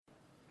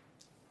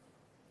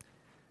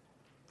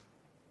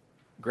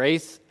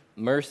Grace,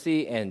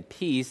 mercy, and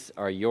peace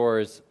are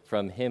yours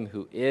from him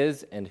who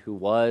is, and who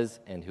was,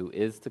 and who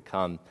is to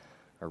come,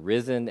 our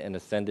risen and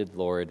ascended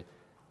Lord,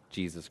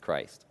 Jesus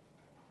Christ.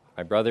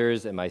 My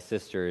brothers and my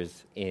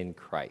sisters in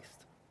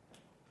Christ.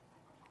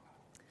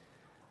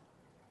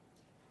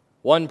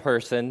 One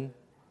person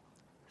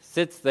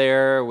sits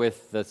there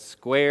with the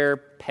square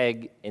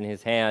peg in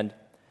his hand.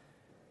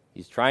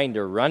 He's trying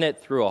to run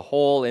it through a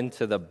hole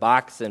into the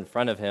box in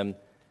front of him,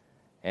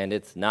 and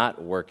it's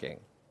not working.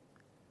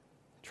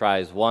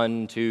 Tries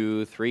 1,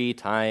 2, 3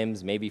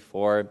 times, maybe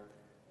 4,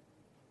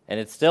 and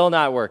it's still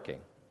not working.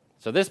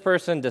 So this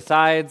person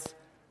decides,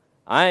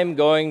 I'm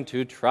going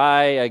to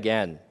try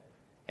again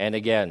and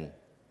again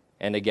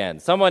and again.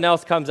 Someone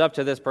else comes up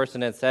to this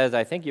person and says,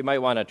 I think you might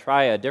want to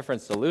try a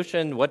different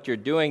solution. What you're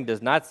doing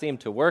does not seem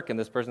to work. And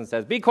this person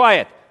says, be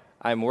quiet.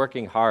 I'm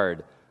working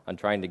hard on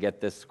trying to get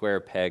this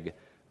square peg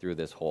through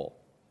this hole.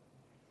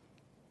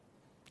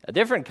 A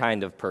different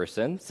kind of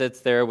person sits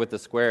there with the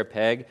square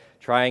peg,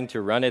 trying to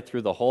run it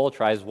through the hole,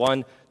 tries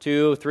 1,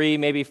 2, 3,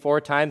 maybe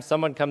 4 times.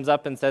 Someone comes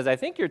up and says, I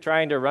think you're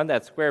trying to run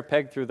that square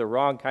peg through the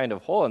wrong kind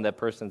of hole. And that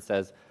person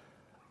says,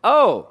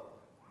 oh,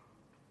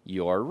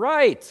 you're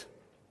right.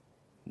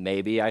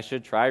 Maybe I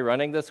should try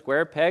running the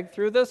square peg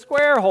through the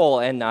square hole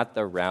and not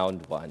the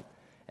round one.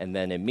 And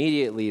then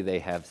immediately they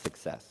have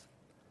success.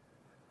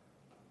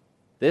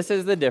 This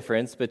is the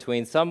difference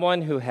between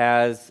someone who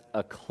has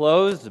a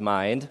closed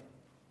mind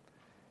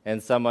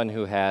and someone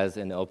who has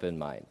an open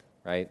mind,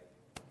 right?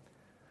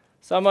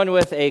 Someone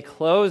with a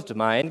closed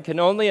mind can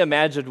only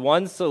imagine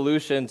one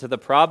solution to the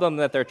problem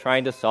that they're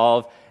trying to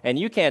solve, and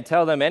you can't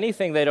tell them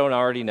anything they don't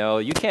already know.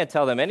 You can't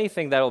tell them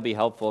anything that will be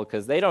helpful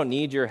because they don't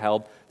need your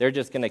help. They're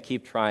just going to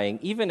keep trying,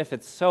 even if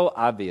it's so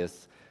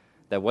obvious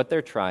that what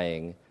they're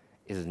trying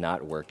is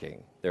not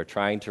working. They're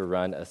trying to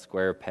run a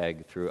square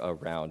peg through a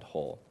round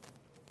hole.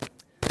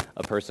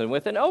 A person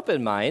with an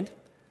open mind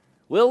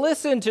will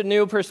listen to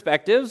new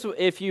perspectives.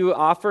 If you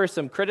offer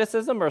some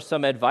criticism or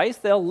some advice,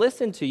 they'll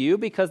listen to you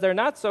because they're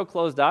not so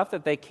closed off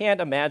that they can't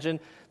imagine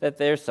that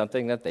there's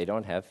something that they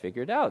don't have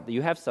figured out.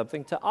 You have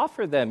something to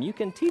offer them. You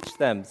can teach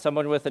them.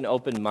 Someone with an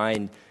open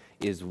mind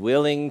is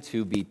willing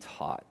to be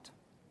taught.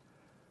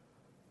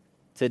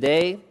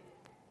 Today,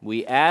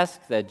 we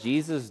ask that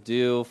Jesus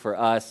do for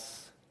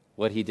us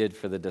what he did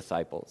for the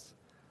disciples,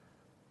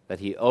 that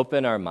he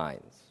open our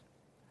minds.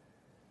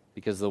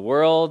 Because the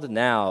world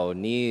now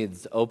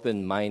needs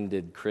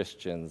open-minded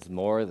Christians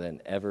more than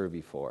ever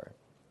before.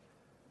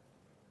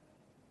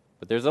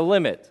 But there's a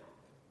limit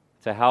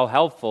to how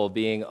helpful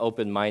being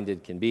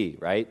open-minded can be,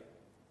 right?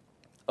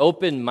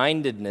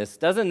 Open-mindedness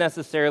doesn't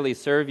necessarily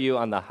serve you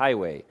on the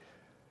highway.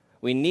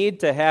 We need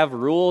to have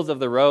rules of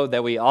the road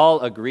that we all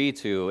agree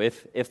to.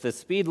 If the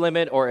speed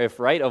limit or if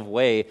right of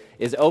way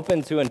is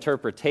open to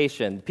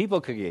interpretation,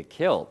 people could get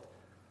killed.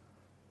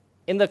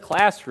 In the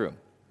classroom,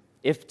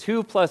 if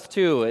 2 plus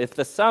 2, if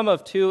the sum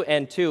of 2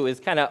 and 2 is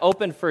kind of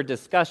open for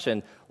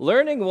discussion,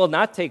 learning will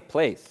not take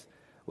place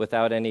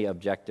without any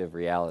objective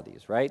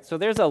realities, right? So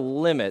there's a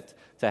limit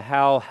to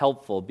how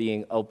helpful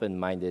being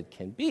open-minded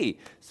can be.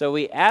 So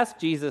we ask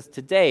Jesus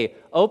today,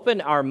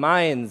 open our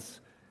minds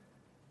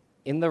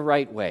in the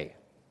right way,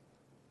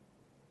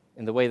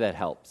 in the way that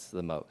helps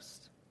the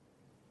most.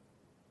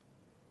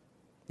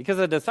 Because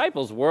the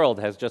disciples' world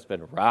has just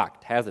been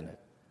rocked, hasn't it?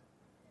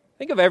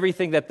 Think of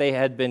everything that they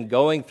had been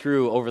going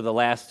through over the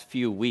last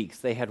few weeks.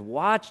 They had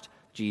watched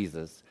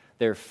Jesus,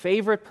 their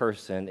favorite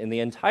person in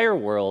the entire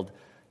world,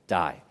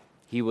 die.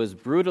 He was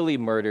brutally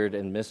murdered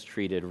and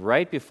mistreated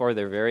right before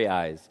their very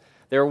eyes.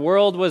 Their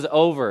world was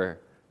over,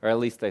 or at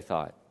least they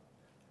thought.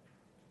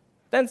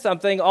 Then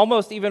something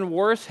almost even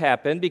worse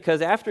happened,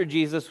 because after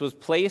Jesus was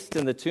placed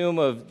in the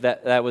tomb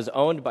that was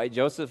owned by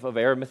Joseph of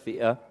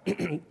Arimathea,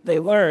 they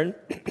learned,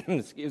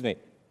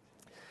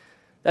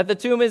 that the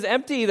tomb is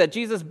empty, that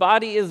Jesus'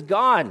 body is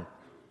gone.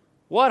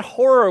 What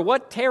horror,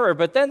 what terror.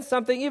 But then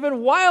something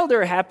even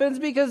wilder happens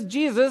because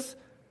Jesus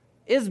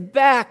is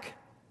back.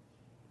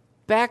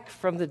 Back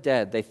from the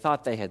dead. They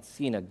thought they had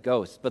seen a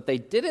ghost, but they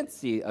didn't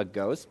see a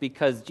ghost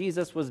because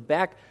Jesus was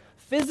back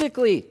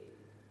physically.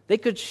 They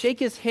could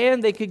shake his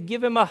hand, they could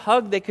give him a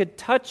hug, they could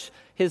touch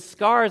his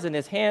scars in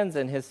his hands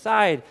and his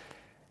side.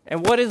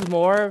 And what is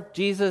more,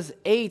 Jesus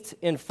ate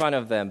in front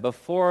of them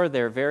before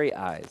their very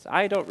eyes.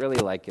 I don't really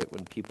like it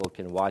when people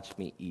can watch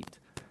me eat,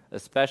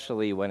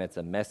 especially when it's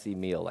a messy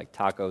meal like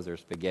tacos or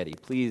spaghetti.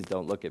 Please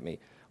don't look at me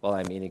while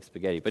I'm eating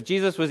spaghetti. But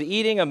Jesus was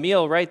eating a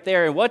meal right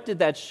there, and what did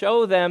that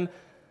show them?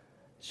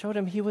 It showed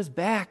him he was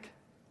back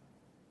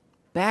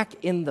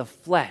in the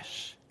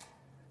flesh.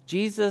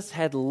 Jesus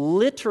had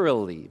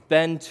literally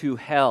been to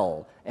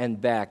hell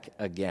and back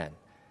again.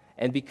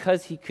 And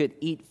because he could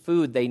eat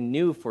food, they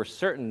knew for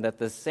certain that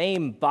the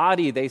same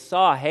body they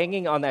saw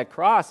hanging on that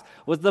cross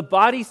was the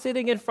body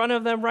sitting in front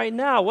of them right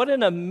now. What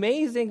an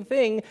amazing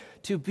thing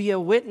to be a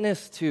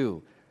witness to.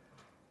 You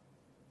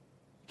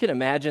can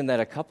imagine that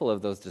a couple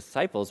of those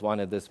disciples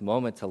wanted this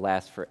moment to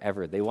last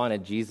forever. They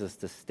wanted Jesus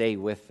to stay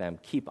with them,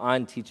 keep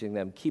on teaching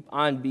them, keep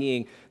on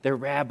being their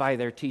rabbi,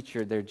 their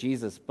teacher, their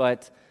Jesus.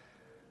 But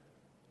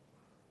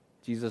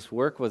Jesus'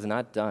 work was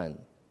not done.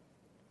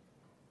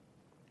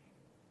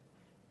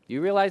 Do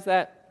you realize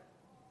that?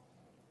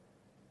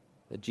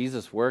 That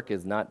Jesus' work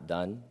is not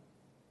done?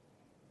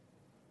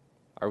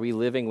 Are we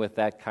living with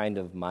that kind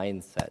of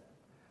mindset?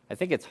 I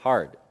think it's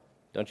hard,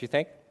 don't you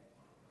think?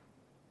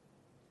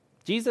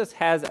 Jesus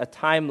has a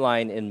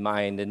timeline in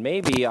mind, and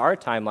maybe our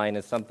timeline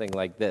is something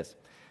like this.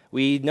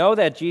 We know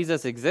that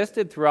Jesus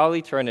existed through all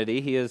eternity.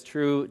 He is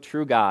true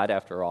God,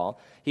 after all.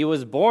 He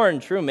was born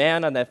true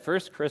man on that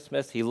first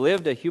Christmas. He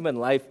lived a human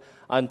life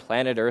on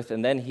planet Earth,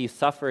 and then he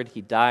suffered,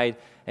 he died,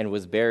 and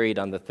was buried.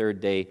 On the third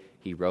day,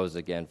 he rose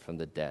again from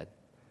the dead.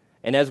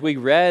 And as we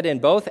read in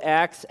both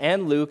Acts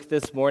and Luke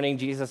this morning,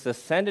 Jesus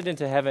ascended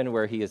into heaven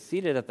where he is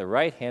seated at the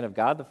right hand of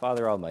God the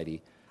Father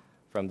Almighty.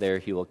 From there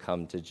he will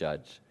come to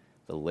judge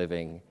the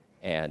living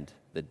and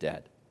the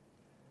dead.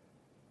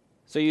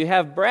 So you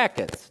have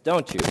brackets,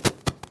 don't you?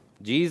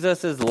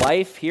 Jesus'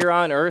 life here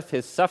on earth,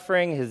 his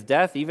suffering, his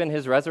death, even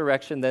his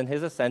resurrection, then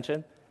his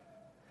ascension.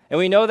 And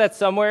we know that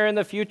somewhere in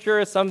the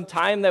future, some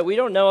time that we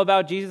don't know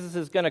about, Jesus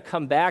is going to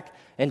come back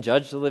and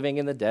judge the living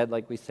and the dead,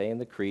 like we say in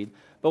the Creed.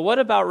 But what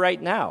about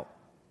right now?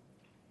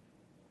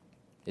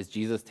 Is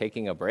Jesus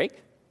taking a break?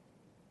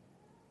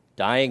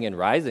 Dying and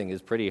rising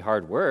is pretty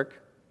hard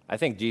work. I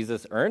think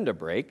Jesus earned a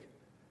break.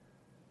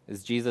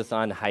 Is Jesus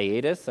on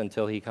hiatus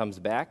until he comes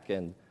back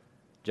and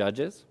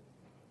judges?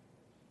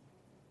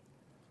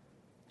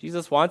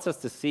 Jesus wants us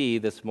to see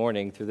this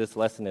morning through this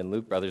lesson in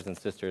Luke, brothers and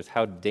sisters,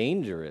 how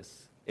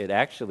dangerous it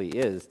actually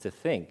is to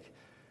think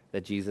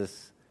that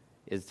Jesus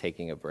is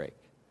taking a break.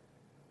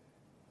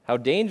 How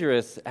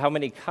dangerous, how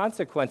many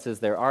consequences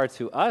there are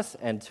to us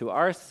and to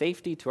our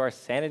safety, to our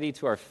sanity,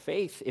 to our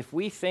faith, if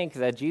we think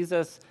that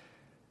Jesus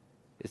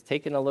is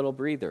taking a little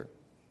breather.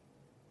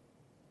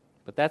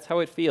 But that's how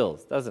it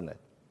feels, doesn't it?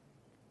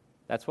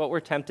 That's what we're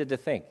tempted to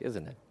think,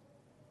 isn't it?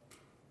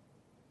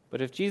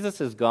 But if Jesus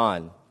is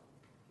gone,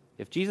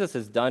 if Jesus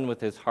is done with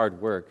his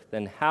hard work,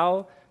 then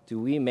how do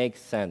we make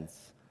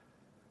sense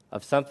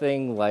of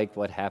something like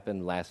what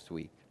happened last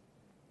week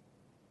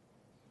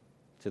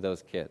to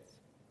those kids?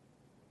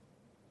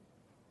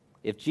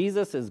 If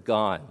Jesus is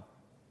gone,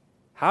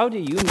 how do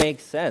you make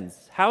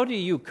sense? How do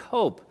you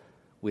cope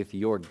with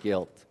your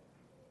guilt?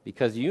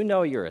 Because you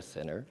know you're a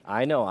sinner.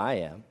 I know I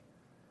am.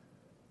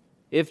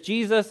 If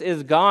Jesus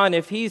is gone,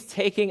 if he's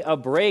taking a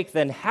break,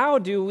 then how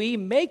do we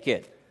make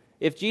it?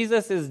 If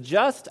Jesus is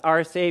just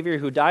our Savior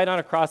who died on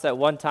a cross at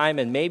one time,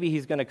 and maybe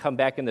he's going to come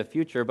back in the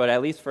future, but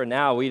at least for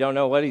now, we don't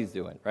know what he's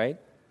doing, right?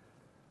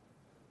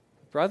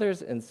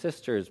 Brothers and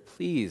sisters,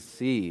 please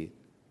see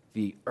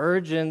the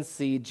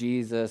urgency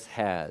Jesus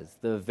has,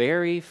 the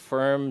very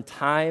firm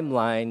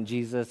timeline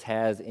Jesus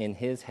has in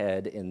his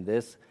head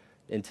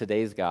in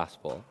today's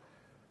gospel,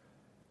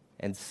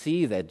 and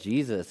see that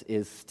Jesus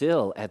is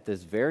still at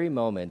this very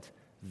moment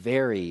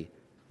very,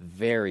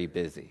 very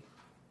busy.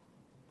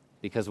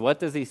 Because what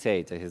does he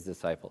say to his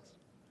disciples?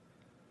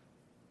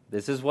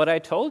 This is what I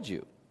told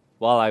you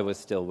while I was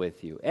still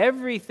with you.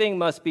 Everything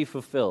must be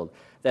fulfilled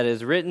that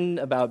is written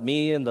about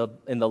me in the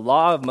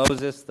law of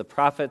Moses, the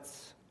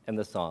prophets, and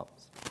the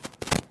Psalms.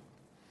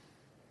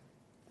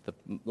 The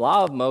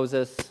law of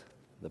Moses,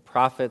 the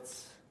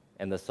prophets,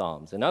 and the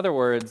Psalms. In other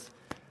words,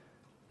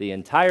 the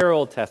entire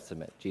Old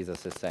Testament,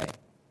 Jesus is saying.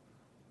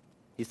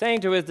 He's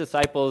saying to his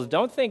disciples,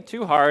 don't think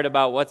too hard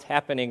about what's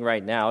happening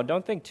right now.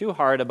 Don't think too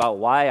hard about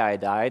why I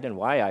died and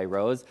why I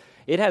rose.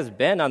 It has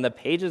been on the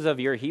pages of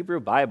your Hebrew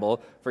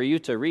Bible for you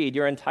to read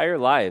your entire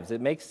lives. It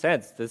makes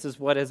sense. This is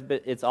what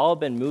it's all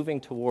been moving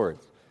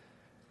towards.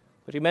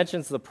 But he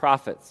mentions the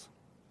prophets.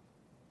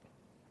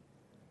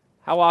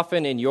 How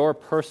often in your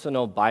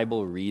personal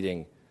Bible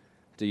reading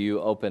do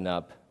you open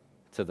up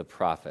to the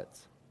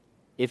prophets?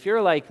 If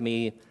you're like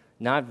me,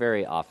 not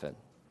very often.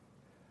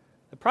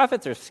 The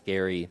prophets are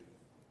scary.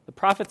 The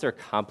prophets are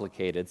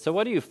complicated. So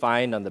what do you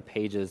find on the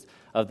pages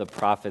of the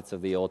prophets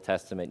of the Old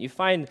Testament? You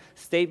find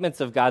statements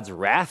of God's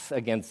wrath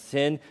against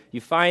sin. You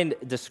find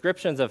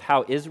descriptions of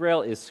how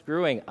Israel is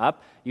screwing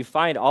up. You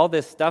find all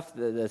this stuff,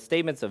 the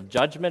statements of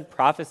judgment,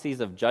 prophecies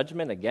of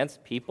judgment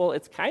against people.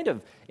 It's kind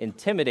of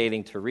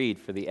intimidating to read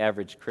for the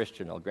average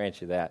Christian, I'll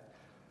grant you that.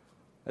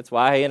 That's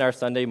why in our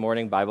Sunday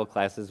morning Bible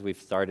classes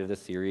we've started a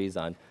series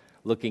on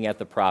looking at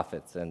the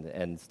prophets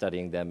and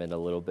studying them in a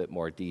little bit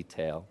more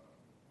detail.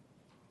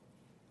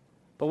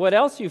 But what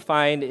else you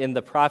find in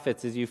the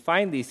prophets is you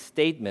find these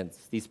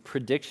statements, these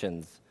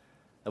predictions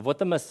of what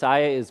the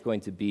Messiah is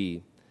going to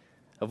be,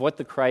 of what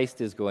the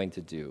Christ is going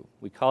to do.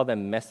 We call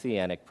them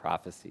messianic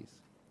prophecies.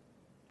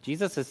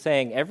 Jesus is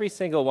saying every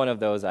single one of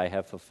those I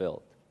have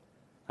fulfilled.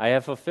 I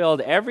have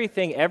fulfilled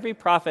everything every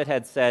prophet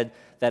had said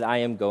that I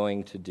am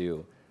going to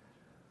do.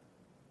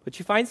 But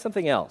you find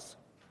something else.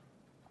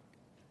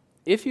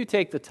 If you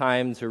take the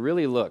time to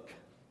really look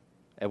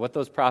at what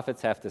those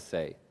prophets have to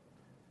say,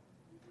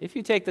 if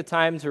you take the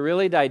time to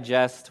really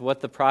digest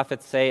what the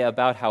prophets say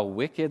about how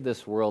wicked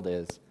this world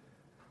is,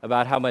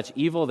 about how much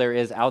evil there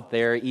is out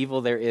there, evil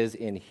there is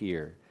in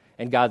here,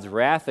 and God's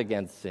wrath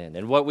against sin,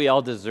 and what we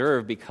all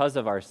deserve because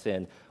of our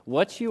sin,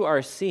 what you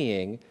are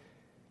seeing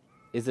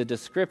is a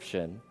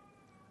description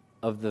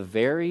of the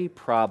very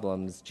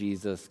problems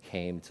Jesus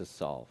came to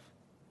solve,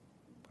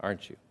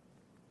 aren't you?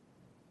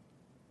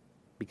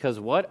 Because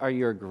what are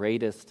your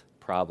greatest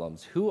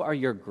problems? Who are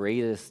your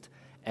greatest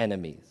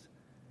enemies?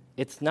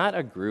 It's not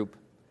a group.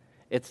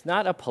 It's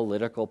not a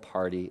political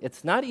party.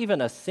 It's not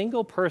even a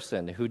single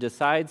person who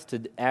decides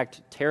to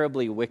act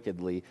terribly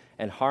wickedly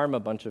and harm a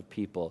bunch of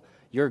people.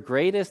 Your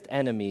greatest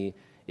enemy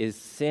is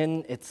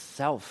sin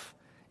itself,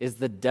 is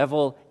the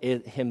devil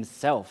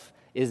himself,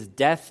 is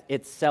death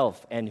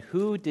itself. And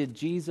who did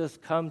Jesus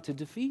come to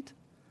defeat?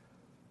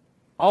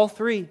 All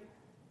three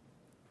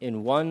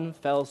in one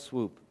fell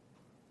swoop.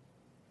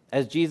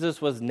 As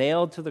Jesus was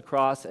nailed to the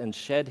cross and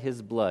shed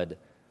his blood,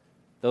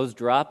 those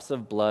drops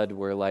of blood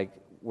were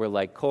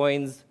like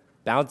coins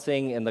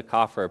bouncing in the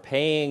coffer,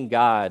 paying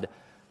God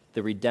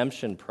the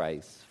redemption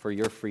price for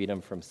your freedom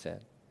from sin.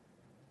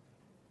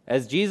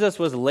 As Jesus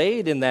was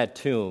laid in that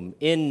tomb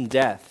in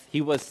death,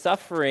 he was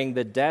suffering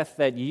the death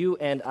that you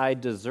and I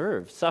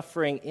deserve,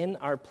 suffering in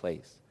our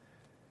place.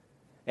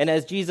 And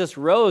as Jesus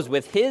rose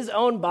with his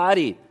own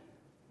body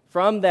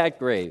from that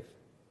grave,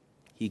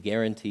 he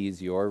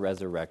guarantees your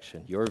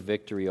resurrection, your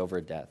victory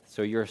over death.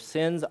 So your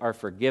sins are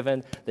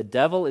forgiven. The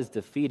devil is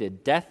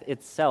defeated. Death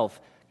itself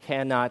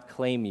cannot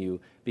claim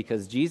you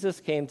because Jesus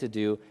came to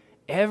do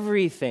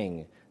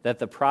everything that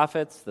the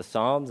prophets, the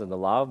Psalms, and the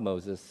law of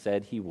Moses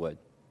said he would.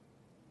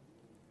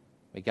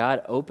 May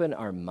God open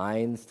our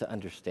minds to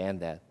understand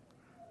that.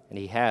 And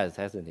he has,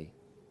 hasn't he?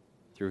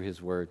 Through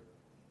his word.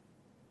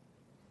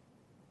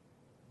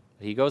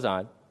 He goes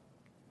on.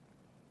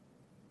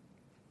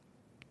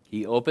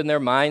 He opened their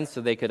minds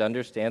so they could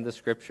understand the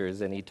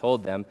scriptures, and he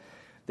told them,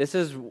 this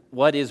is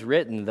what is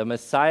written, the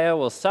Messiah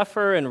will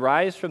suffer and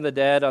rise from the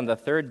dead on the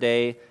third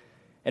day,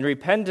 and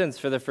repentance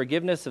for the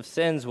forgiveness of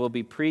sins will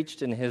be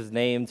preached in his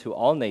name to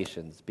all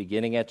nations,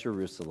 beginning at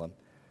Jerusalem.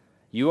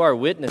 You are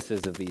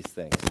witnesses of these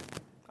things.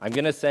 I'm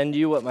going to send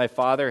you what my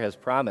Father has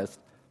promised,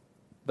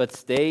 but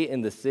stay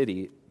in the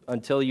city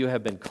until you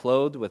have been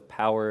clothed with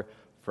power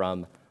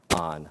from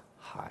on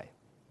high.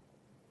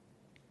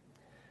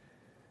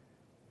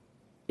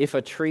 If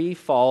a tree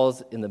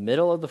falls in the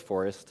middle of the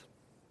forest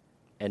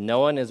and no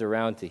one is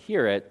around to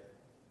hear it,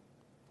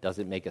 does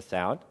it make a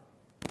sound?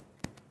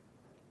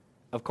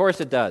 Of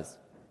course it does.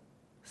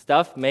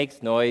 Stuff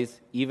makes noise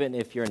even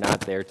if you're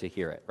not there to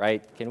hear it,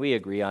 right? Can we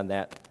agree on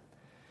that?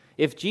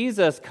 If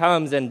Jesus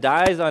comes and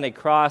dies on a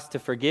cross to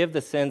forgive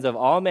the sins of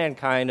all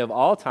mankind of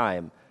all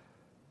time,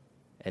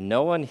 and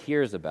no one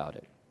hears about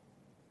it,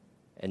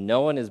 and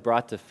no one is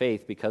brought to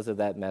faith because of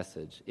that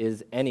message,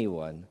 is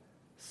anyone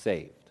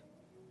saved?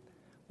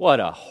 What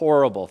a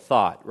horrible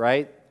thought,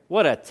 right?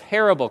 What a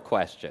terrible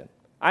question.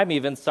 I'm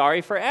even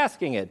sorry for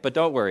asking it, but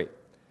don't worry.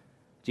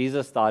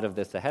 Jesus thought of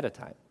this ahead of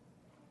time.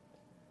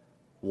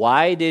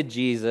 Why did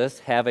Jesus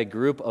have a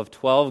group of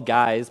 12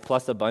 guys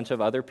plus a bunch of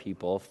other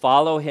people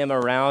follow him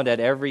around at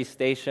every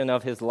station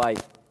of his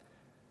life?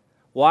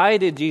 Why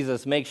did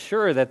Jesus make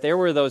sure that there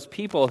were those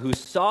people who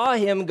saw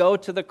him go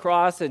to the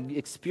cross and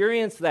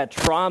experienced that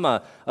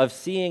trauma of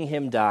seeing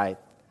him die?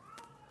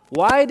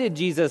 Why did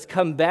Jesus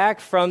come back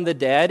from the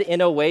dead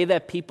in a way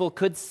that people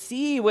could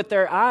see with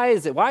their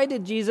eyes? Why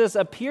did Jesus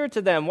appear to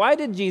them? Why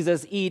did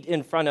Jesus eat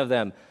in front of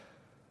them?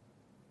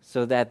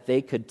 So that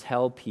they could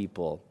tell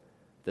people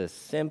the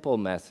simple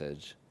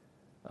message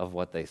of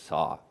what they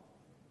saw.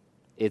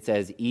 It's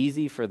as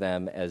easy for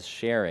them as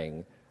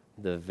sharing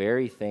the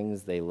very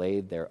things they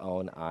laid their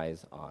own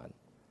eyes on.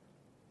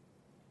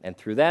 And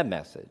through that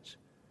message,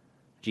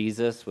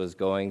 Jesus was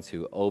going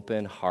to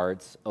open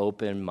hearts,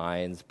 open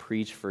minds,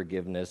 preach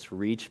forgiveness,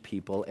 reach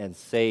people, and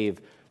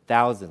save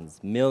thousands,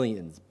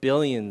 millions,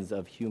 billions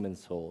of human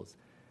souls,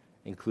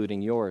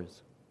 including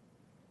yours.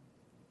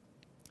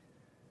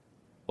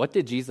 What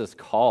did Jesus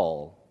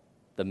call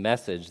the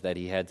message that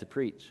he had to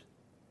preach?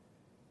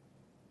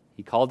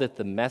 He called it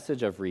the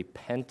message of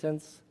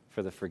repentance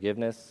for the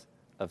forgiveness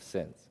of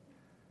sins.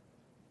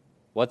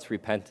 What's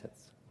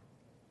repentance?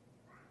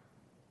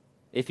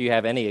 If you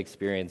have any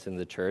experience in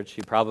the church,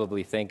 you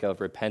probably think of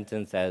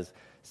repentance as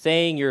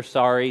saying you're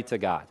sorry to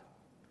God.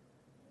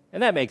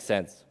 And that makes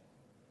sense.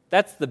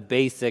 That's the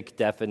basic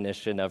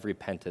definition of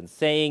repentance,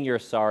 saying you're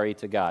sorry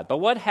to God. But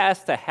what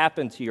has to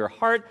happen to your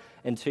heart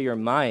and to your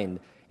mind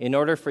in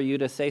order for you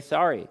to say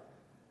sorry?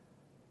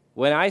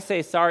 When I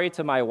say sorry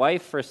to my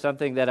wife for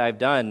something that I've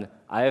done,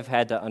 I've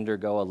had to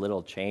undergo a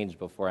little change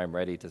before I'm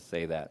ready to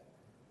say that.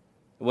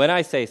 When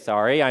I say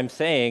sorry, I'm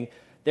saying,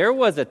 there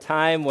was a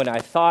time when I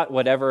thought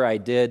whatever I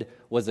did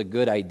was a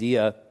good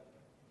idea,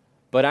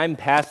 but I'm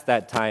past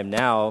that time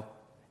now,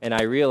 and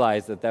I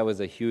realize that that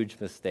was a huge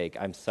mistake.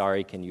 I'm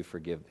sorry, can you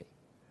forgive me?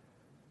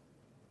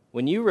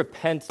 When you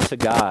repent to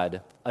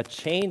God, a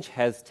change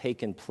has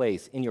taken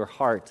place in your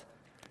heart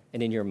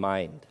and in your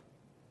mind,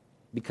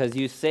 because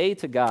you say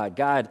to God,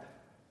 God,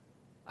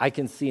 I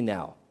can see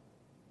now.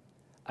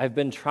 I've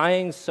been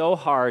trying so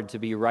hard to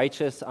be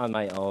righteous on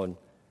my own,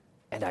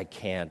 and I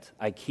can't.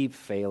 I keep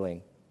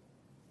failing.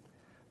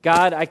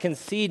 God, I can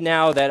see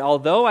now that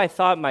although I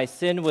thought my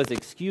sin was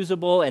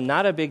excusable and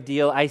not a big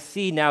deal, I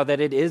see now that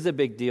it is a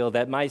big deal,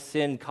 that my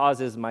sin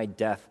causes my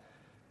death,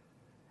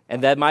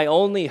 and that my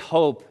only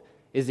hope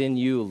is in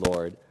you,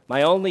 Lord.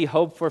 My only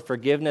hope for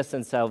forgiveness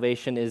and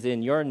salvation is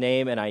in your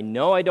name, and I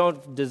know I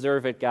don't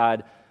deserve it,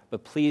 God,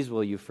 but please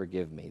will you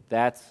forgive me?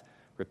 That's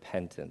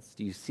repentance.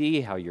 Do you see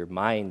how your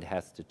mind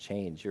has to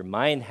change? Your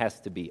mind has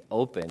to be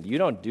opened. You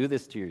don't do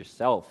this to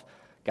yourself.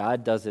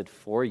 God does it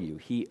for you.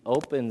 He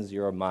opens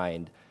your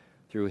mind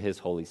through his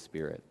Holy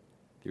Spirit,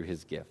 through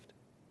his gift.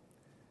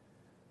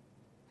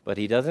 But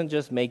he doesn't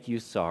just make you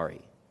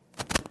sorry.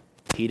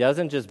 He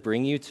doesn't just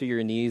bring you to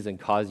your knees and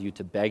cause you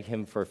to beg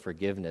him for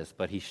forgiveness,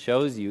 but he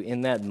shows you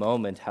in that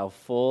moment how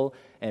full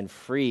and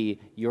free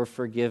your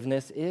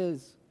forgiveness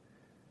is.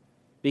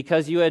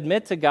 Because you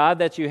admit to God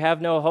that you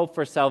have no hope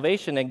for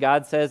salvation, and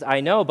God says,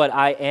 I know, but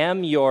I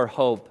am your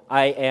hope.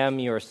 I am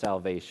your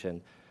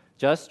salvation.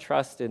 Just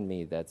trust in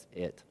me, that's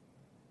it.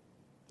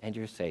 And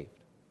you're saved.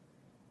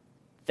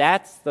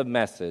 That's the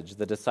message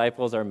the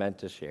disciples are meant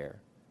to share.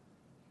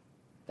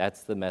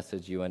 That's the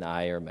message you and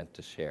I are meant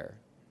to share.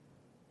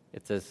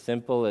 It's as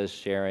simple as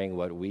sharing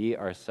what we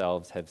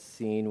ourselves have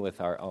seen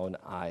with our own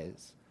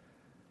eyes.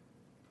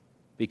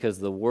 Because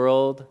the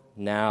world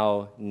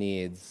now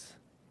needs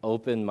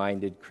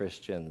open-minded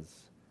Christians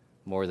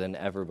more than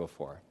ever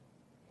before.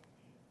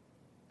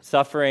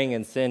 Suffering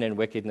and sin and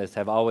wickedness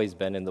have always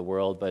been in the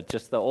world, but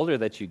just the older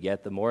that you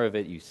get, the more of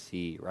it you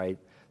see, right?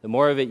 The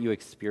more of it you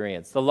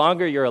experience. The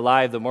longer you're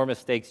alive, the more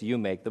mistakes you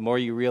make, the more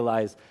you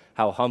realize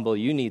how humble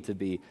you need to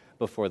be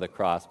before the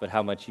cross, but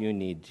how much you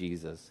need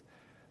Jesus.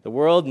 The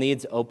world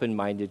needs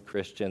open-minded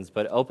Christians,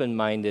 but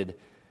open-minded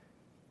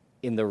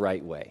in the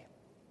right way.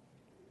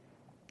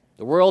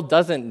 The world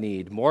doesn't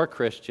need more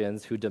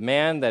Christians who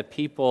demand that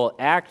people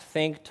act,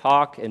 think,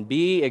 talk, and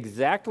be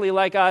exactly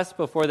like us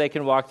before they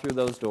can walk through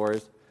those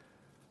doors.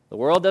 The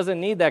world doesn't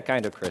need that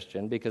kind of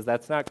Christian because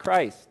that's not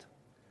Christ.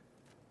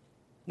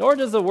 Nor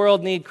does the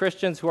world need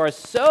Christians who are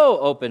so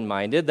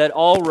open-minded that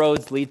all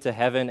roads lead to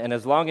heaven, and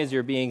as long as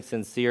you're being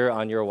sincere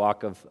on your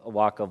walk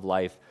of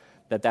life,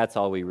 that's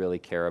all we really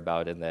care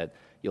about and that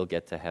you'll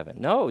get to heaven.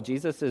 No,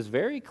 Jesus is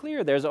very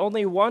clear. There's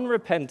only one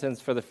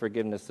repentance for the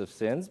forgiveness of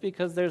sins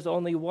because there's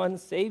only one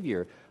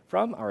Savior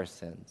from our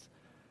sins.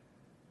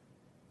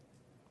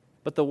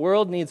 But the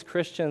world needs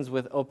Christians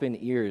with open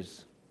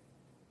ears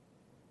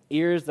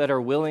that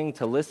are willing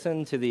to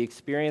listen to the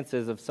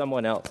experiences of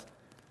someone else,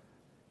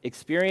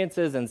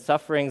 experiences and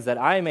sufferings that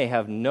I may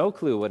have no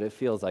clue what it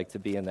feels like to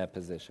be in that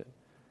position.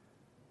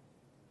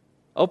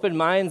 Open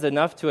minds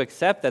enough to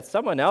accept that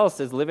someone else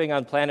is living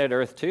on planet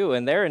Earth too,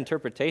 and their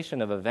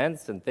interpretation of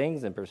events and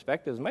things and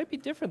perspectives might be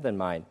different than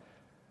mine,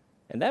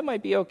 and that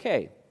might be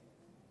okay.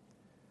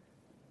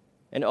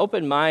 An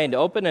open mind,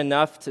 open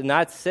enough to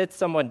not sit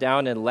someone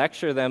down and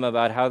lecture them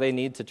about how they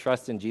need to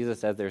trust in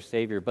Jesus as their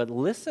Savior, but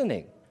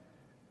listening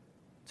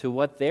to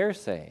what they're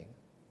saying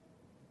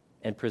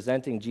and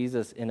presenting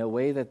Jesus in a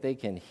way that they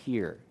can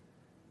hear,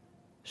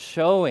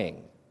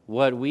 showing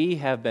what we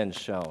have been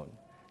shown,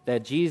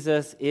 that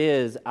Jesus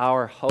is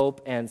our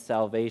hope and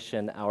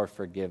salvation, our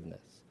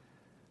forgiveness.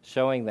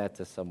 Showing that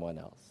to someone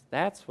else.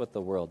 That's what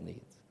the world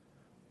needs.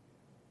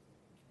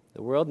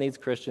 The world needs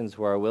Christians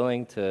who are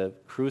willing to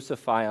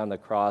crucify on the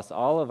cross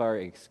all of our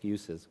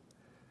excuses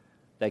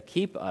that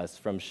keep us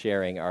from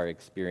sharing our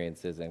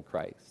experiences in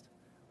Christ.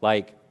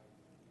 Like,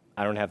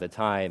 I don't have the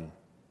time.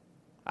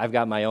 I've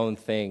got my own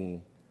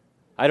thing.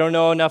 I don't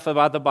know enough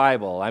about the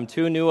Bible. I'm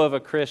too new of a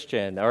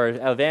Christian. Or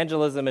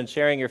evangelism and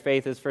sharing your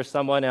faith is for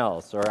someone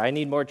else. Or I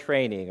need more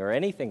training or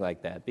anything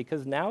like that.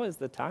 Because now is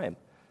the time,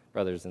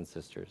 brothers and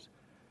sisters.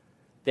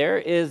 There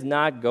is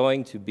not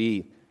going to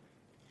be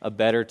a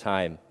better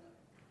time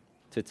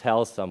to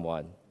tell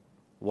someone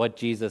what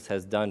Jesus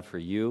has done for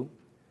you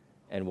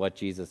and what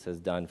Jesus has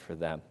done for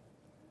them.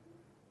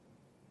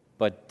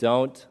 But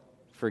don't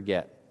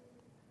forget,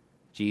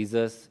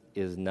 Jesus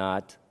is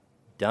not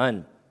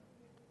done.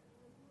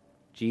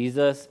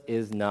 Jesus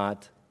is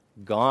not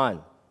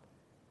gone.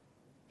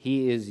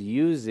 He is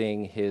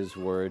using his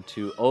word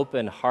to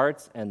open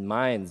hearts and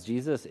minds.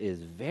 Jesus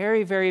is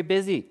very, very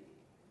busy.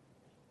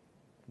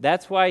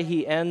 That's why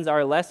he ends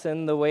our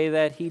lesson the way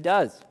that he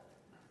does.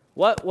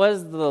 What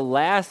was the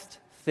last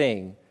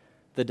thing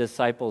the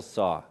disciples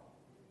saw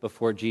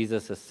before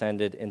Jesus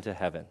ascended into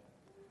heaven?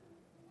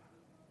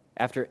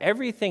 After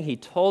everything he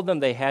told them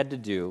they had to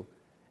do,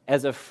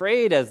 as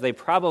afraid as they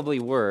probably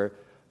were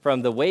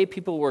from the way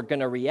people were going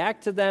to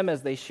react to them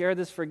as they share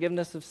this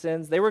forgiveness of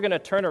sins, they were going to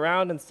turn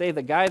around and say,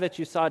 the guy that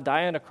you saw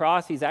die on a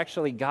cross, he's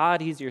actually God,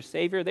 he's your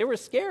Savior. They were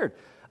scared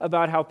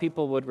about how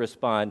people would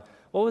respond.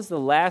 What was the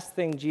last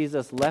thing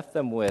Jesus left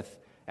them with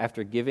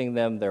after giving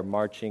them their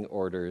marching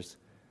orders?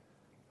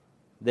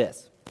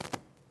 This.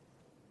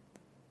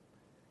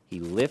 He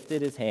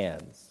lifted his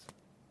hands,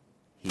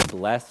 he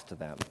blessed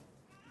them,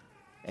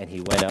 and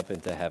he went up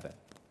into heaven.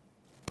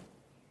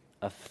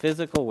 A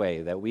physical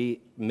way that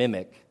we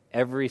mimic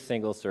every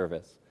single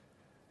service.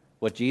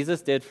 What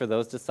Jesus did for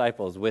those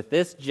disciples with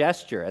this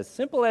gesture, as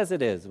simple as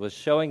it is, was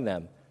showing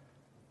them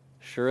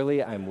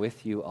Surely I'm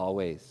with you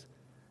always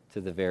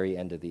to the very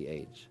end of the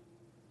age.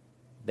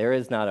 There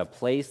is not a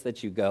place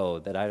that you go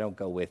that I don't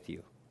go with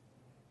you.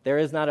 There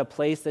is not a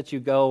place that you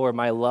go where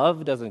my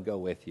love doesn't go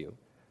with you.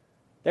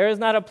 There is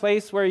not a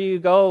place where you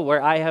go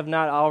where I have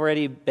not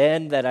already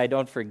been, that I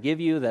don't forgive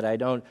you, that I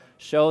don't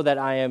show that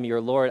I am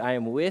your Lord. I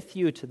am with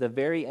you to the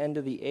very end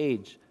of the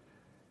age.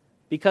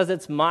 Because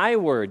it's my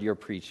word you're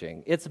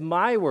preaching. It's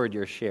my word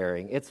you're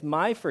sharing. It's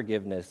my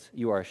forgiveness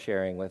you are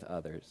sharing with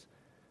others,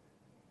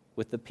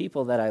 with the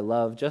people that I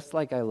love just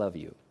like I love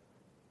you.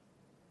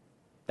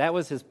 That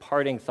was his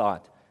parting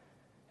thought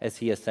as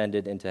he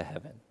ascended into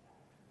heaven,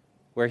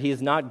 where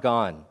he's not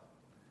gone.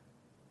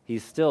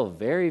 He's still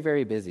very,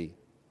 very busy.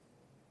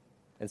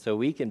 And so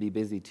we can be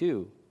busy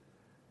too,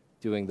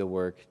 doing the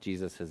work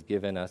Jesus has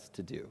given us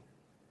to do.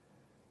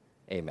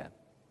 Amen.